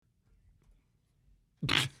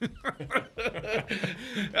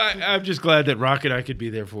I'm just glad that Rock and I could be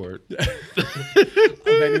there for it. Of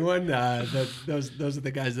anyone, those are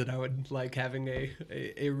the guys that I would like having a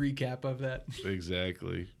recap of that.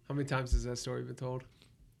 Exactly. How many times has that story been told?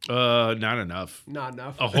 Not enough. Not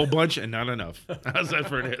enough. A whole bunch and not enough. How's that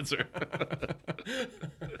for an answer?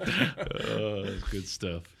 Good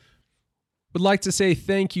stuff. Would like to say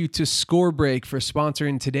thank you to Scorebreak for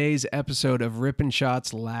sponsoring today's episode of Rippin'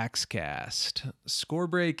 Shots Laxcast.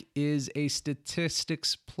 Scorebreak is a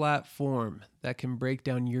statistics platform that can break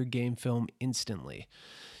down your game film instantly.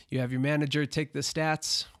 You have your manager take the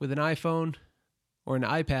stats with an iPhone or an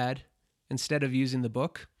iPad instead of using the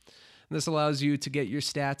book. And this allows you to get your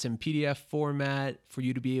stats in PDF format for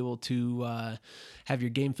you to be able to have your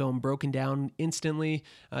game film broken down instantly,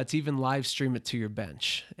 to even live stream it to your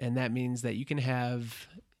bench. And that means that you can have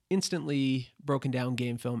instantly broken down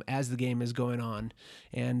game film as the game is going on.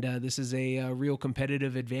 And this is a real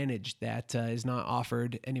competitive advantage that is not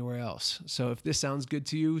offered anywhere else. So if this sounds good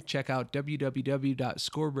to you, check out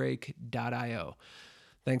www.scorebreak.io.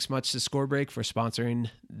 Thanks much to Scorebreak for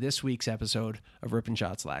sponsoring this week's episode of Rippin'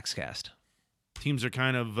 Shots Laxcast. Teams are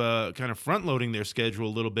kind of front loading their schedule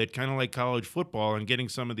a little bit, kind of like college football, and getting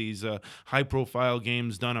some of these high profile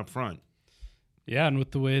games done up front. Yeah, and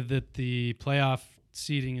with the way that the playoff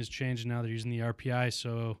seeding is changed now, they're using the RPI,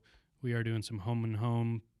 so we are doing some home and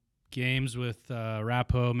home games with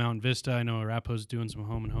Arapahoe, Mountain Vista. I know Arapahoe's doing some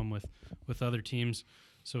home and home with other teams.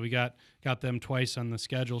 So we got them twice on the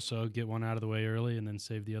schedule, so get one out of the way early and then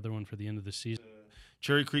save the other one for the end of the season.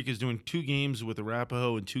 Cherry Creek is doing 2 games with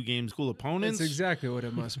Arapahoe and 2 games school opponents. That's exactly what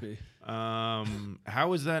it must be.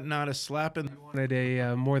 How is that not a slap in? I wanted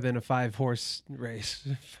a more than a 5-horse race.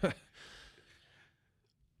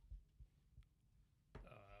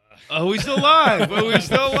 Oh, we still live. We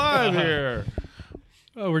still live here.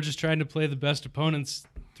 Oh, we're just trying to play the best opponents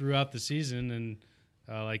throughout the season, and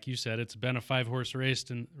like you said, it's been a 5-horse race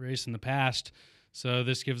in the past, so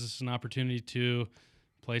this gives us an opportunity to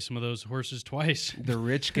play some of those horses twice. The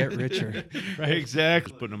rich get richer. Right,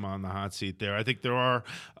 exactly. Putting them on the hot seat there. I think there are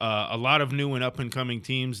a lot of new and up and coming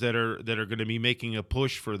teams that are going to be making a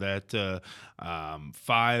push for that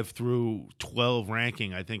 5 through 12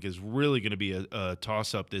 ranking. I think is really going to be a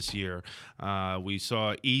toss up this year. We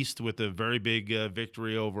saw East with a very big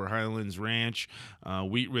victory over Highlands Ranch.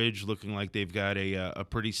 Wheat Ridge looking like they've got a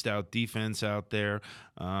pretty stout defense out there.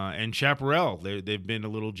 And Chaparral, they've been a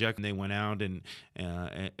little jack, and they went out and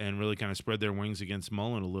really kind of spread their wings against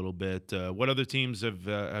Mullen a little bit. What other teams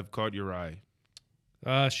have caught your eye?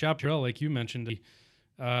 Chaparral, like you mentioned,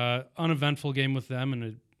 uneventful game with them, and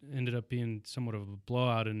it ended up being somewhat of a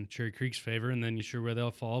blowout in Cherry Creek's favor, and then you're sure where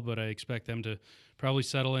they'll fall, but I expect them to probably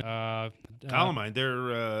settle in. Calamine,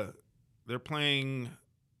 they're playing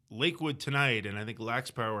Lakewood tonight, and I think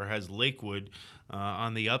Lax Power has Lakewood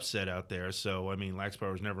on the upset out there. So I mean, Lax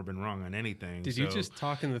Power's never been wrong on anything. Did you just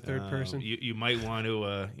talk in the third person? You might want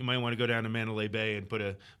to go down to Mandalay Bay and put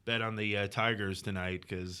a bet on the Tigers tonight,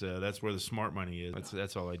 because that's where the smart money is.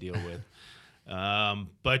 That's all I deal with.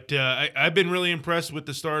 But I've been really impressed with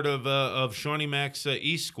the start of Shawnee Mac's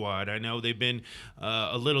East squad. I know they've been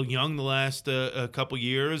a little young the last couple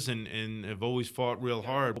years and have always fought real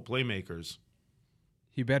hard. Playmakers.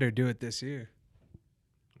 You better do it this year.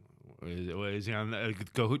 Is he on the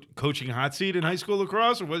coaching hot seat in high school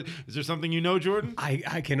lacrosse, or what? Is there something you know, Jordan?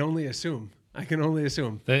 I can only assume.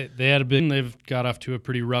 They had they've got off to a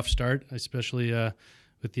pretty rough start, especially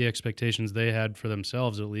with the expectations they had for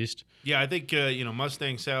themselves, at least. Yeah, I think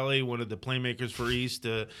Mustang Sally, one of the playmakers for East,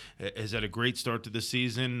 has had a great start to the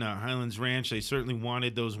season. Highlands Ranch, they certainly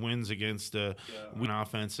wanted those wins against win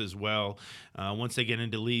offense as well. Once they get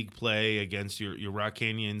into league play against your Rock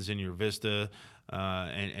Canyons and your Vista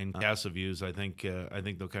and Castle Views, I think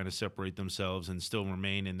they'll kind of separate themselves and still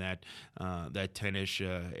remain in that 10-ish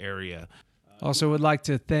area. Also would like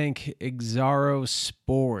to thank Exaro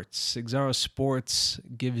Sports. Exaro Sports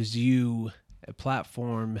gives you a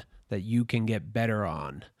platform that you can get better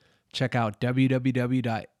on. Check out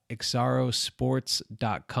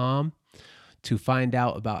www.exarosports.com to find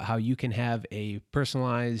out about how you can have a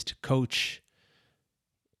personalized coach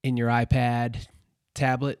in your iPad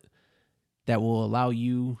tablet that will allow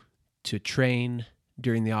you to train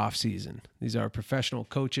during the off season. These are professional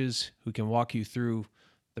coaches who can walk you through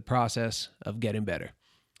the process of getting better.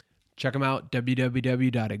 Check them out,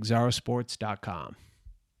 www.exarosports.com.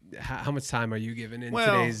 how much time are you given in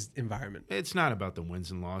Well, today's environment? It's not about the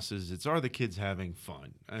wins and losses. It's, are the kids having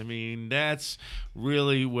fun? I mean, that's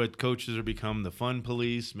really what coaches are become, the fun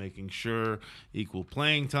police, making sure equal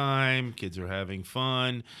playing time, kids are having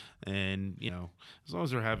fun. And, as long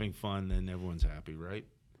as they're having fun, then everyone's happy, right?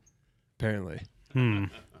 Apparently.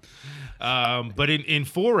 But in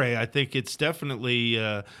 4A, I think it's definitely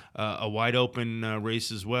a wide open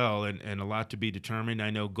race as well, and a lot to be determined. I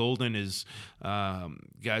know Golden has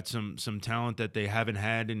got some talent that they haven't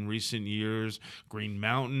had in recent years. Green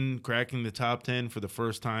Mountain cracking the top 10 for the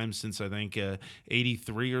first time since I think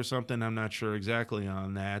 83 or something. I'm not sure exactly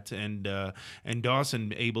on that. And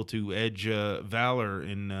Dawson able to edge Valor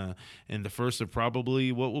in the first of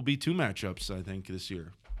probably what will be 2 matchups, I think, this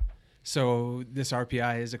year. So this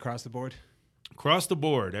RPI is across the board? Across the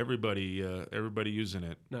board, everybody using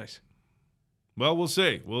it. Nice. Well, we'll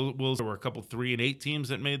see. There were a couple 3-8 teams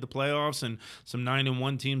that made the playoffs, and some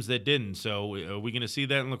 9-1 teams that didn't. So, are we going to see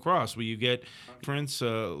that in lacrosse? Will you get conference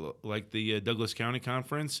like the Douglas County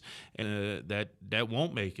Conference that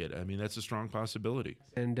won't make it? I mean, that's a strong possibility.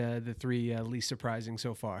 And the 3 least surprising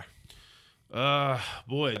so far.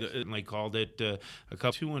 Boy, they called it a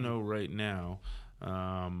couple 2-0 right now.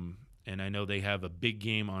 And I know they have a big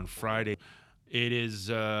game on Friday. It is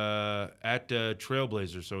at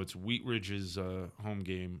Trailblazer, so it's Wheat Ridge's home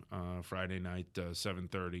game Friday night,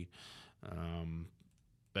 7:30.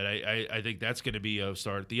 But I think that's going to be a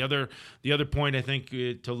start. The other point I think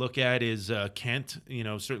to look at is Kent.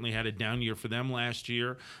 Certainly had a down year for them last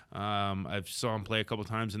year. I saw them play a couple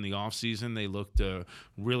times in the offseason. They looked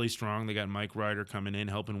really strong. They got Mike Ryder coming in,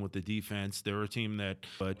 helping with the defense. They're a team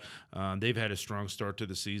but they've had a strong start to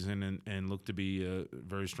the season and look to be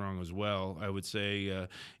very strong as well. I would say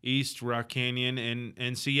East, Rock Canyon,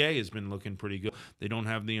 and CA has been looking pretty good. They don't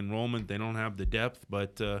have the enrollment. They don't have the depth.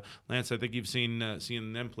 But, Lance, I think you've seen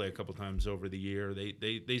them play a couple times over the year.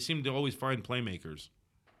 They seem to always find playmakers.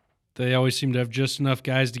 They always seem to have just enough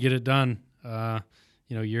guys to get it done.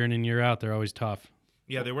 Year in and year out, they're always tough.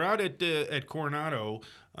 Yeah, they were out at Coronado,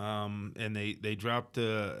 and they dropped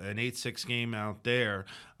an 8-6 game out there.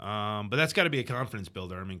 But that's got to be a confidence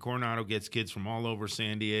builder. I mean, Coronado gets kids from all over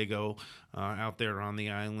San Diego out there on the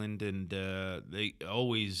island, and they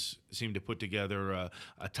always seem to put together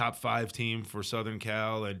a top 5 team for Southern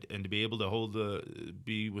Cal, and to be able to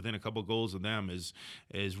be within a couple goals of them is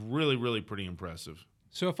really, really pretty impressive.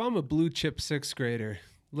 So if I'm a blue chip 6th grader,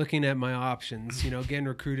 looking at my options, getting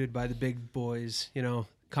recruited by the big boys,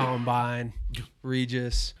 Columbine,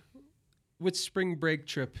 Regis, which spring break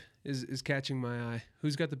trip is catching my eye?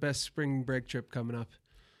 Who's got the best spring break trip coming up?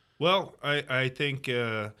 Well, I think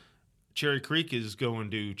Cherry Creek is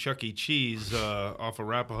going to Chuck E. Cheese off of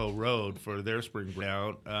Arapahoe Road for their spring break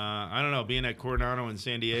out. I don't know. Being at Coronado and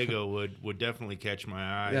San Diego would definitely catch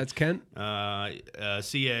my eye. That's Kent?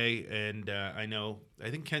 CA, and I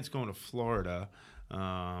think Kent's going to Florida.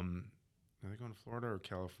 Are they going to Florida or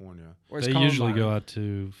California? They usually go out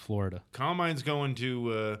to Florida. Columbine's going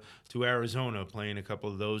to Arizona, playing a couple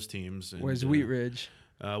of those teams. And, where's Wheat Ridge?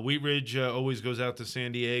 Wheat Ridge always goes out to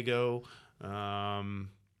San Diego.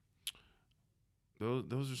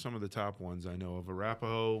 Those are some of the top ones I know of.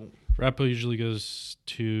 Arapahoe usually goes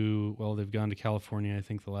to, they've gone to California, I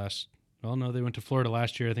think they went to Florida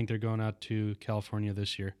last year. I think they're going out to California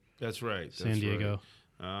this year. That's right. San Diego.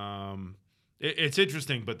 Right. It's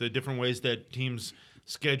interesting, but the different ways that teams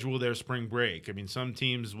schedule their spring break. I mean, some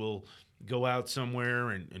teams will go out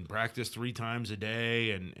somewhere and practice 3 times a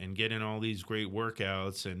day and get in all these great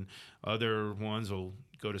workouts, and other ones will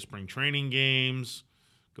go to spring training games,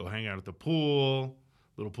 go hang out at the pool,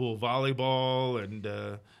 little pool volleyball, and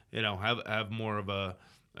have more of a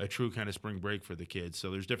true kind of spring break for the kids.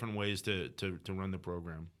 So there's different ways to run the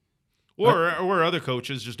program. Or other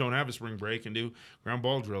coaches just don't have a spring break and do ground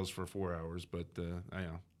ball drills for 4 hours. But I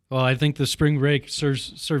know. Well, I think the spring break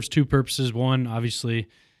serves 2 purposes. One, obviously,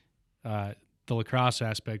 the lacrosse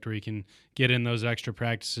aspect, where you can get in those extra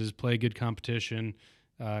practices, play good competition,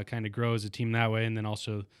 kind of grow as a team that way, and then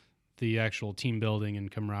also the actual team building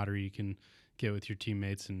and camaraderie you can get with your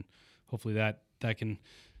teammates, and hopefully that can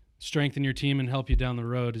strengthen your team and help you down the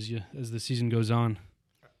road as the season goes on.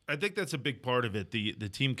 I think that's a big part of it, the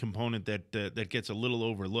team component that gets a little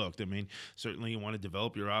overlooked. I mean, certainly you want to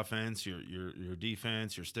develop your offense, your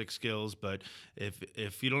defense, your stick skills, but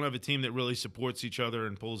if you don't have a team that really supports each other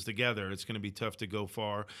and pulls together, it's going to be tough to go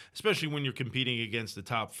far, especially when you're competing against the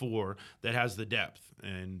top 4 that has the depth,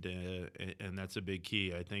 and that's a big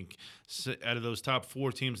key. I think out of those top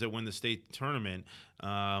 4 teams that win the state tournament,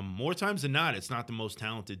 more times than not, it's not the most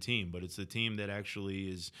talented team, but it's the team that actually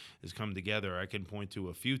is come together. I can point to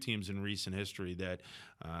a few teams in recent history that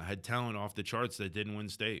had talent off the charts that didn't win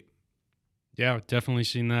state. Yeah, definitely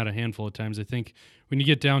seen that a handful of times. I think when you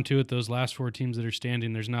get down to it, those last 4 teams that are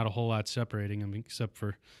standing, there's not a whole lot separating them except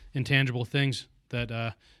for intangible things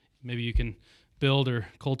that maybe you can build or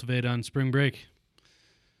cultivate on spring break.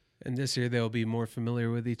 And this year they'll be more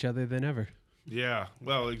familiar with each other than ever. Yeah,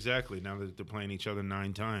 well, exactly. Now that they're playing each other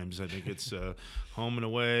 9 times, I think it's home and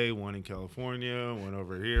away, one in California, one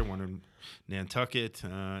over here, one in Nantucket.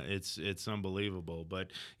 It's unbelievable.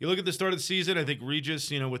 But you look at the start of the season, I think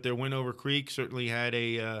Regis, with their win over Creek, certainly had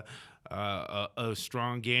a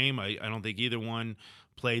strong game. I don't think either one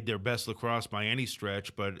played their best lacrosse by any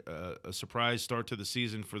stretch, but a surprise start to the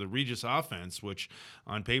season for the Regis offense, which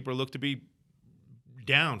on paper looked to be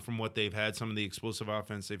down from what they've had, some of the explosive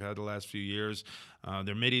offense they've had the last few years.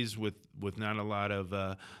 Their middies with not a lot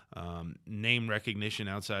of name recognition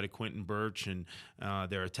outside of Quentin Birch, and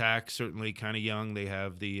their attack certainly kind of young. They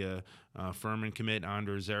have the Furman commit,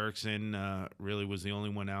 Anders Eriksson, really was the only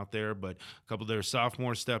one out there, but a couple of their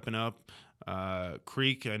sophomores stepping up.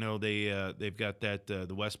 Creek, I know they've got that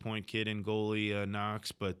the West Point kid in goalie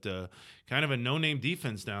Knox, but kind of a no-name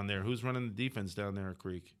defense down there. Who's running the defense down there at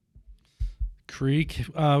Creek? Creek,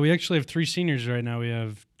 we actually have 3 seniors right now. We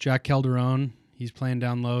have Jack Calderon, he's playing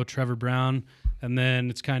down low, Trevor Brown, and then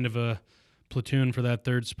it's kind of a platoon for that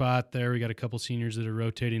 3rd spot there. We got a couple seniors that are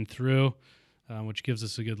rotating through, which gives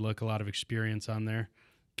us a good look, a lot of experience on there.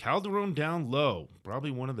 Calderon down low,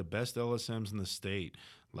 probably one of the best LSMs in the state,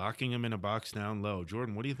 locking him in a box down low.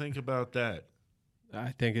 Jordan, what do you think about that?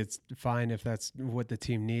 I think it's fine if that's what the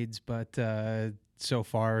team needs, but so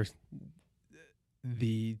far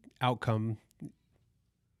the outcome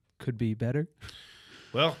could be better.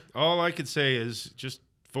 Well, all I could say is just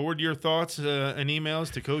forward your thoughts and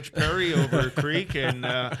emails to Coach Perry over at Creek, and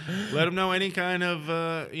let him know any kind of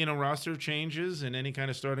roster changes and any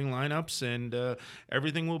kind of starting lineups, and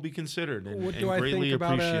everything will be considered. And, what do I greatly think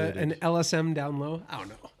about appreciated. an LSM down low? I don't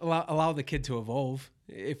know. Allow the kid to evolve.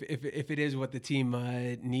 If it is what the team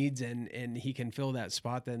needs and he can fill that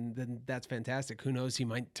spot, then that's fantastic. Who knows? He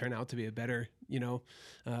might turn out to be a better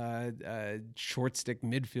short stick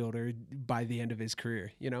midfielder by the end of his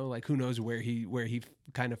career. Like who knows where he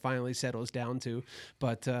kind of finally settles down to.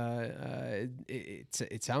 But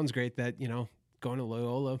it sounds great that going to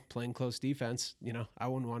Loyola, playing close defense. I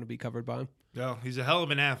wouldn't want to be covered by him. Well, he's a hell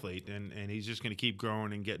of an athlete, and he's just going to keep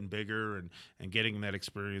growing and getting bigger, and getting that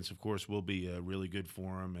experience, of course, will be really good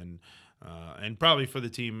for him, and probably for the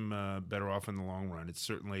team better off in the long run. It's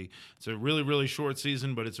a really, really short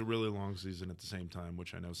season, but it's a really long season at the same time,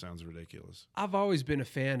 which I know sounds ridiculous. I've always been a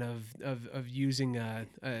fan of using a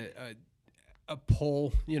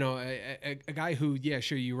pole, a guy who, yeah,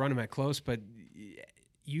 sure, you run him at close, but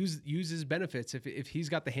use his benefits. If he's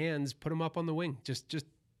got the hands, put him up on the wing. Just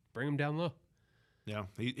bring him down low. Yeah,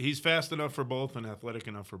 he's fast enough for both and athletic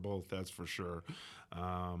enough for both. That's for sure.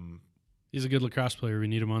 He's a good lacrosse player. We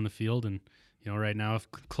need him on the field, and right now, if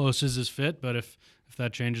close is his fit, but if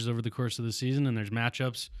that changes over the course of the season and there's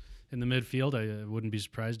matchups in the midfield, I wouldn't be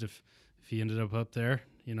surprised if he ended up there,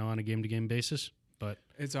 on a game-to-game basis. But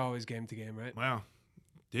it's always game-to-game, right? Wow.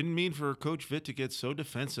 Didn't mean for Coach Vitt to get so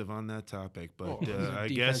defensive on that topic, but I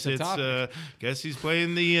guess guess he's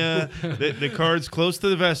playing the cards close to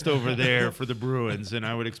the vest over there for the Bruins, and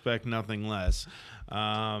I would expect nothing less.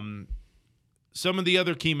 Some of the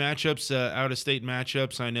other key matchups, out-of-state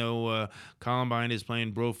matchups, I know Columbine is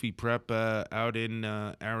playing Brophy Prep out in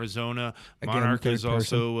Arizona. Again, Monarch is third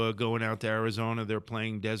also going out to Arizona. They're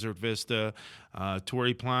playing Desert Vista.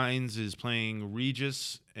 Torrey Pines is playing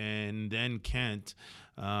Regis and then Kent.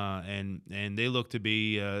 And they look to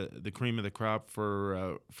be the cream of the crop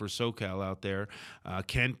for SoCal out there.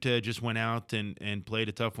 Kent just went out and played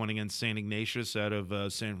a tough one against St. Ignatius out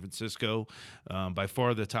of San Francisco, by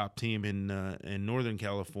far the top team in Northern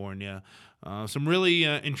California. Some really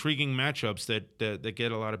intriguing matchups that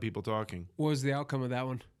get a lot of people talking. What was the outcome of that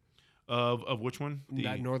one? Of which one?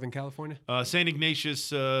 Northern California? St.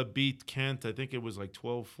 Ignatius beat Kent. I think it was like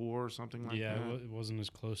 12-4 or something like that. Yeah, it wasn't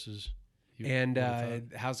as close as And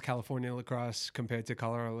how's California lacrosse compared to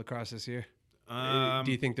Colorado lacrosse this year?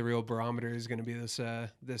 Do you think the real barometer is going to be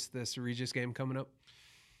this Regis game coming up?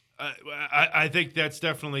 I think that's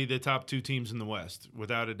definitely the top 2 teams in the West,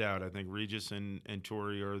 without a doubt. I think Regis and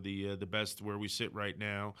Torrey are the best where we sit right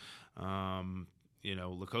now.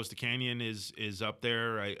 La Costa Canyon is up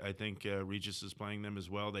there. I think Regis is playing them as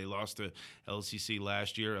well. They lost to LCC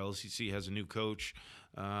last year. LCC has a new coach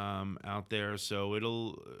out there, so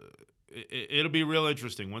it'll be real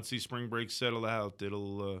interesting once these spring breaks settle out.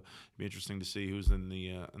 It'll be interesting to see who's in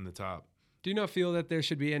the top. Do you not feel that there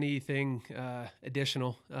should be anything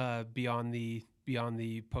additional beyond the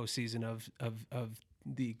postseason of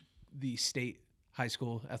the state high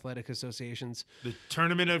school athletic associations? The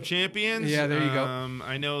Tournament of Champions? Yeah, there you go.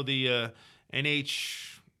 I know the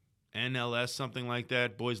NLS, something like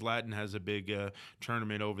that. Boys Latin has a big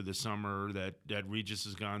tournament over the summer that Regis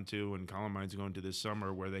has gone to, and Columbine's going to this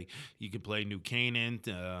summer, where you can play New Canaan.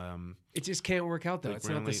 It just can't work out, though. Like it's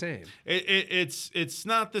not the same. It's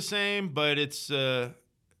not the same, but it's as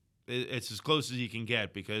close as you can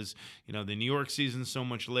get, because the New York season's so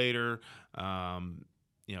much later.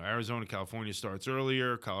 Arizona, California starts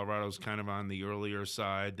earlier. Colorado's kind of on the earlier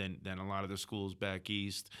side than a lot of the schools back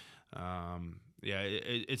east.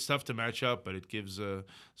 It's tough to match up, but it gives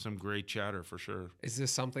some great chatter for sure. Is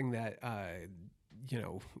this something that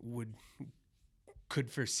could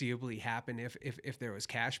foreseeably happen if there was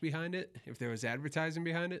cash behind it, if there was advertising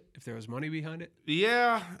behind it, if there was money behind it?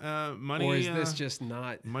 Yeah, money. Or is this just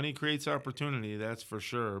not? Money creates opportunity, that's for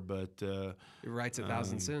sure. But it writes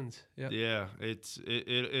 1,000 sins. Yep. Yeah,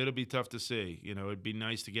 it'll be tough to see. It'd be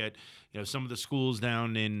nice to get some of the schools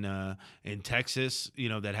down in Texas,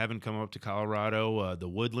 that haven't come up to Colorado. The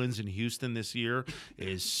Woodlands in Houston this year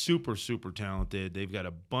is super, super talented. They've got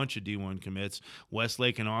a bunch of D1 commits.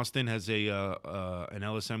 Westlake in Austin has an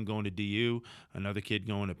LSM going to DU, another kid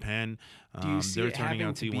going to Penn. Do you see it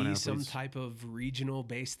having to be athletes. some type of regional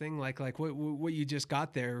based thing, like what you just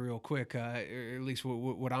got there real quick, or at least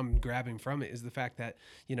what I'm grabbing from it is the fact that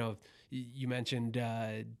you mentioned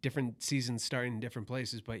different seasons starting in different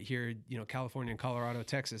places, but here California and Colorado,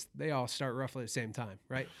 Texas, they all start roughly at the same time,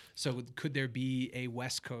 right? So could there be a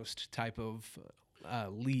West Coast type of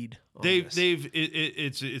lead on this?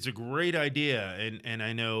 It's a great idea, and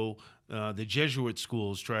I know the Jesuit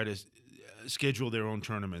schools try to schedule their own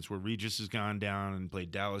tournaments, where Regis has gone down and played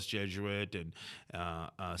Dallas Jesuit, and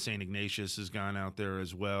St. Ignatius has gone out there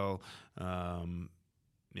as well, and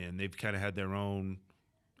they've kind of had their own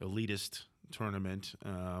elitist tournament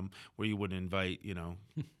where you wouldn't invite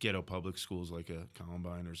ghetto public schools like a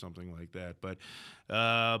Columbine or something like that, but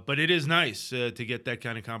it is nice to get that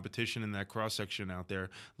kind of competition and that cross section out there.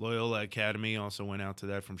 Loyola Academy also went out to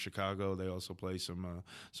that from Chicago. They also play some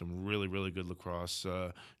really, really good lacrosse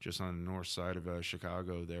just on the north side of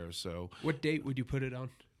Chicago there. So what date would you put it on?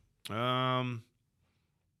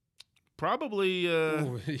 Probably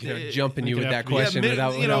jumping you with that question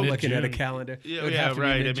without looking at a calendar. Yeah,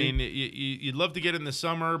 right. I mean, you'd love to get in the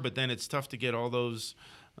summer, but then it's tough to get all those.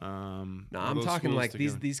 I'm talking like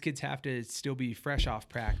these kids have to still be fresh off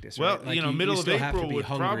practice. Well, right? Like middle of April would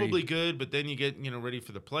hungry. probably good, but then you get ready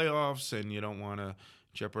for the playoffs, and you don't want to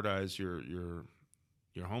jeopardize your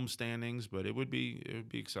home standings. But it would be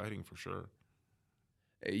exciting for sure.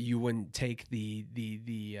 You wouldn't take the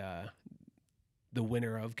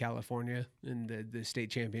winner of California and the state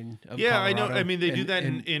champion of Colorado. I know. I mean, they do that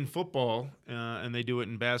in football, and they do it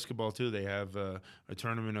in basketball too. They have a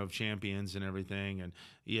tournament of champions and everything, and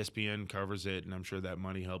ESPN covers it, and I'm sure that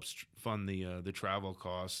money helps fund the travel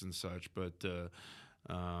costs and such. But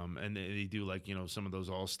and they do some of those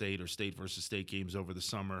all-state or state versus state games over the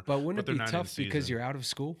summer. But wouldn't it be tough because you're out of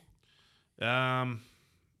school? Yeah,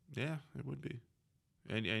 it would be,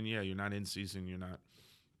 and yeah, you're not in season. You're not.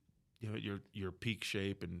 Your peak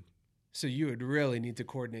shape, and so you would really need to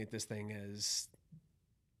coordinate this thing as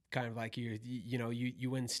kind of like you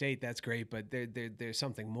win state, that's great, but there's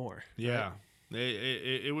something more. Yeah, right?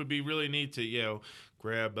 It would be really neat to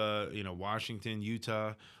grab Washington,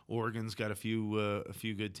 Utah, Oregon's got a few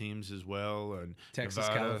good teams as well, and Texas,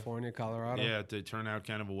 Nevada, California, Colorado. Yeah, to turn out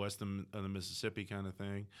kind of a west of the Mississippi kind of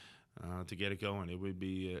thing, to get it going. It'd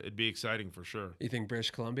be exciting for sure. You think British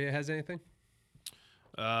Columbia has anything?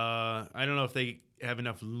 I don't know if they have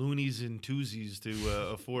enough loonies and twosies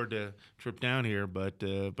to afford a trip down here, but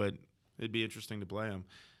it'd be interesting to play them.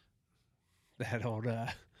 That old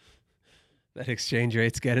that exchange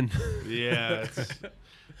rate's getting. Yeah,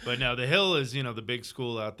 but now the Hill is the big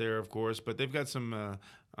school out there, of course, but they've got some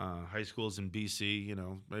high schools in BC.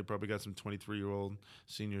 They probably got some 23-year-old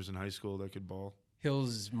seniors in high school that could ball.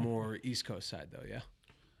 Hill's more East Coast side though, yeah.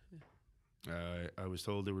 I was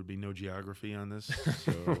told there would be no geography on this,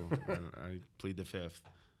 so I plead the fifth.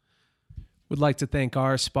 Would like to thank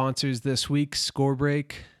our sponsors this week,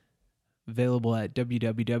 Scorebreak, available at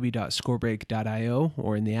www.scorebreak.io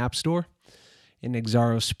or in the App Store, and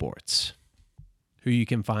Exaro Sports, who you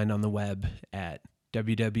can find on the web at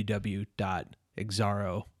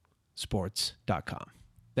www.exarosports.com.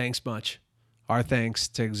 Thanks much. Our thanks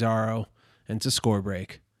to Exaro and to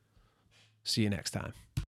Scorebreak. See you next time.